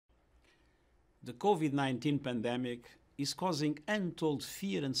The COVID-19 pandemic is causing untold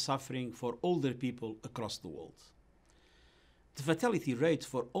fear and suffering for older people across the world. The fatality rate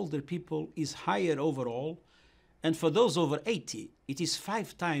for older people is higher overall, and for those over 80, it is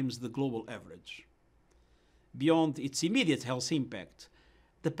 5 times the global average. Beyond its immediate health impact,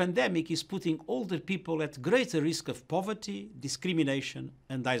 the pandemic is putting older people at greater risk of poverty, discrimination,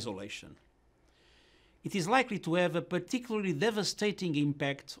 and isolation. It is likely to have a particularly devastating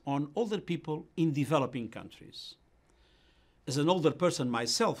impact on older people in developing countries. As an older person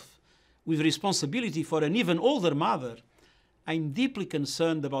myself, with responsibility for an even older mother, I'm deeply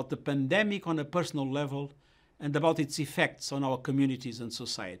concerned about the pandemic on a personal level and about its effects on our communities and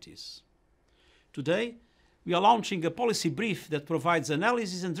societies. Today, we are launching a policy brief that provides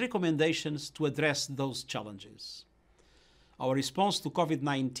analyses and recommendations to address those challenges. Our response to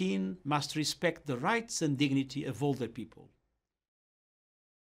COVID-19 must respect the rights and dignity of older people.